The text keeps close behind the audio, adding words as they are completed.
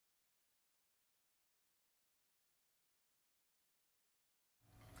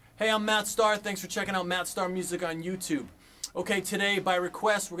Hey, I'm Matt Starr. Thanks for checking out Matt Starr Music on YouTube. Okay, today, by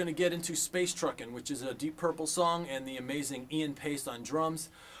request, we're going to get into Space Truckin', which is a Deep Purple song, and the amazing Paice on drums.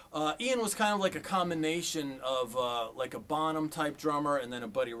 Ian was kind of like a combination of like a Bonham-type drummer and then a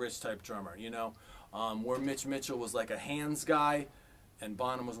Buddy Rich-type drummer, you know, where Mitch Mitchell was like a hands guy and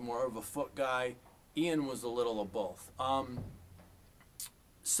Bonham was more of a foot guy. Ian was a little of both.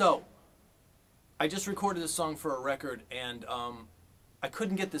 So, I just recorded this song for a record, and I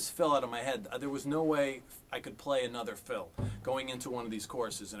couldn't get this fill out of my head. There was no way I could play another fill going into one of these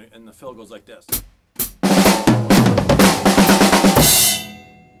choruses, and the fill goes like this.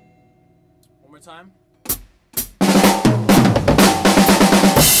 One more time.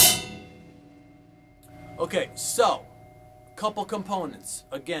 Okay, so, couple components.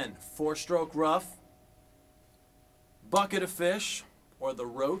 Again, 4-stroke rough, bucket of fish, or the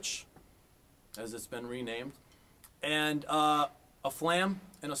roach, as it's been renamed, and a flam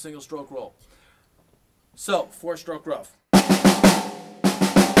and a single stroke roll. So, 4-stroke rough.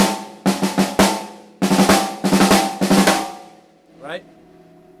 Right?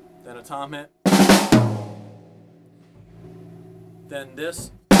 Then a tom hit. Then this.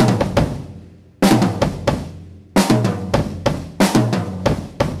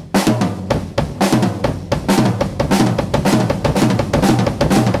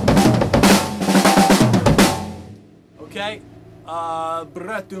 Okay, and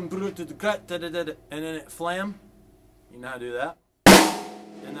then it flam, you know how to do that,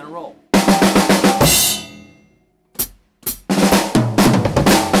 and then a roll.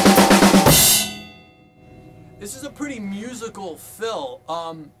 This is a pretty musical fill.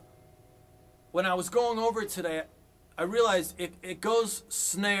 When I was going over it today, I realized it goes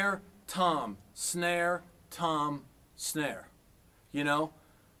snare, tom, snare, tom, snare, you know,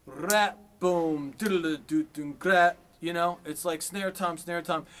 rat, boom, diddle-a-doo-doo, grat. You know, it's like snare tom,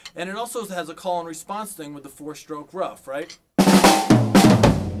 and it also has a call and response thing with the 4-stroke rough, right?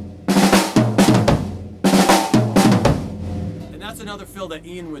 And that's another fill that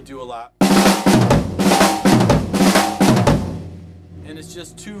Ian would do a lot. And it's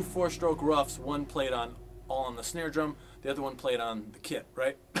just two 4-stroke roughs, one played all on the snare drum, the other one played on the kit,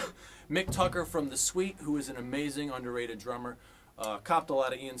 right? Mick Tucker from The Sweet, who is an amazing, underrated drummer. Copped a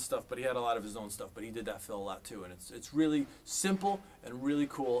lot of Ian's stuff, but he had a lot of his own stuff, but he did that fill a lot too, and it's really simple and really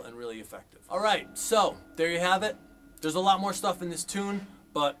cool and really effective. Alright, so there you have it. There's a lot more stuff in this tune,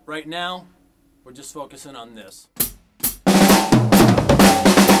 but right now we're just focusing on this.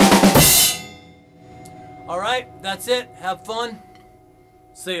 Alright, that's it. Have fun.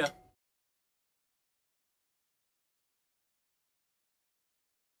 See ya.